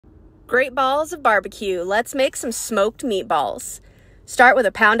Great balls of barbecue. Let's make some smoked meatballs. Start with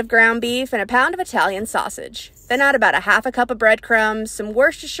a pound of ground beef and a pound of Italian sausage. Then add about a half a cup of breadcrumbs, some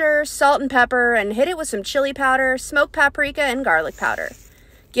Worcestershire, salt and pepper, and hit it with some chili powder, smoked paprika, and garlic powder.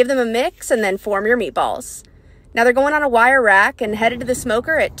 Give them a mix and then form your meatballs. Now they're going on a wire rack and headed to the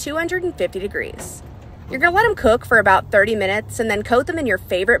smoker at 250 degrees. You're going to let them cook for about 30 minutes and then coat them in your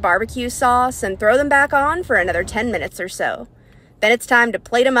favorite barbecue sauce and throw them back on for another 10 minutes or so. Then it's time to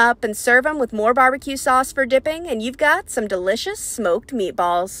plate them up and serve them with more barbecue sauce for dipping, and you've got some delicious smoked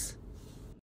meatballs.